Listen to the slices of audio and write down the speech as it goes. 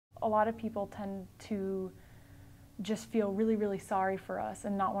A lot of people tend to just feel really, really sorry for us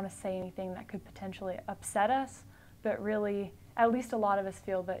and not want to say anything that could potentially upset us, but really, at least a lot of us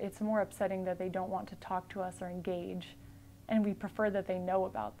feel that it's more upsetting that they don't want to talk to us or engage, and we prefer that they know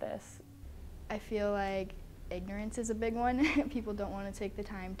about this. I feel like ignorance is a big one. People don't want to take the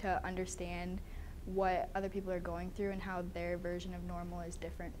time to understand what other people are going through and how their version of normal is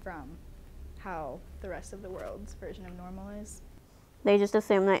different from how the rest of the world's version of normal is. They just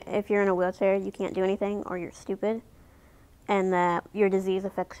assume that if you're in a wheelchair, you can't do anything or you're stupid, and that your disease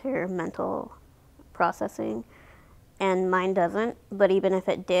affects your mental processing. And mine doesn't, but even if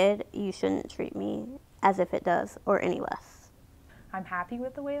it did, you shouldn't treat me as if it does or any less. I'm happy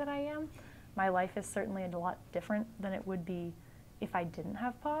with the way that I am. My life is certainly a lot different than it would be if I didn't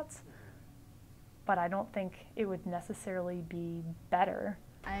have POTS, but I don't think it would necessarily be better.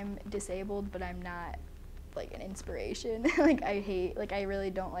 I'm disabled, but I'm not like an inspiration. I really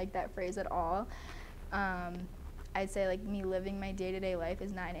don't like that phrase at all. I'd say like me living my day-to-day life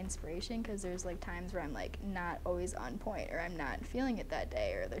is not an inspiration, because there's like times where I'm like not always on point, or I'm not feeling it that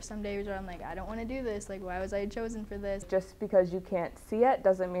day, or there's some days where I'm like, I don't want to do this, like why was I chosen for this? Just because you can't see it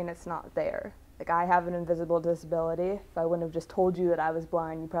doesn't mean it's not there. Like, I have an invisible disability. If I wouldn't have just told you that I was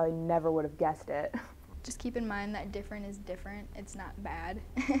blind, you probably never would have guessed it. Just keep in mind that different is different, it's not bad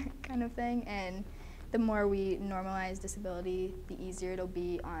kind of thing, and the more we normalize disability, the easier it'll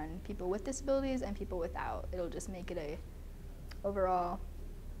be on people with disabilities and people without. It'll just make it a overall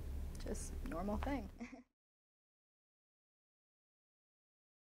just normal thing.